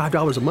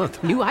 $25 a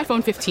month. New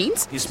iPhone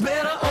 15s? It's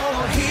better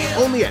over here.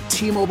 Only at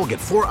T-Mobile, get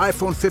 4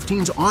 iPhone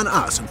 15s on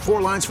us and 4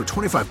 lines for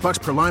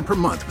 $25 per line per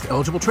month with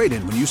eligible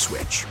trade-in when you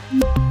switch.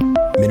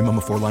 Minimum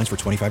of 4 lines for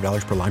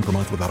 $25 per line per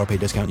month with auto pay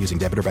discount using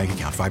debit or bank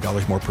account.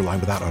 $5 more per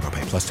line without auto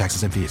pay, plus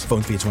taxes and fees.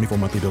 Phone fee at 24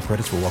 monthly bill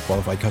credits for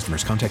well-qualified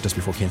customers. Contact us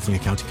before canceling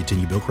account to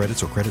continue bill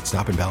credits or credit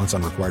stop and balance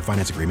on required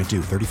finance agreement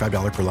due.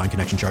 $35 per line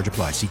connection charge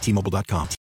applies. See T-Mobile.com.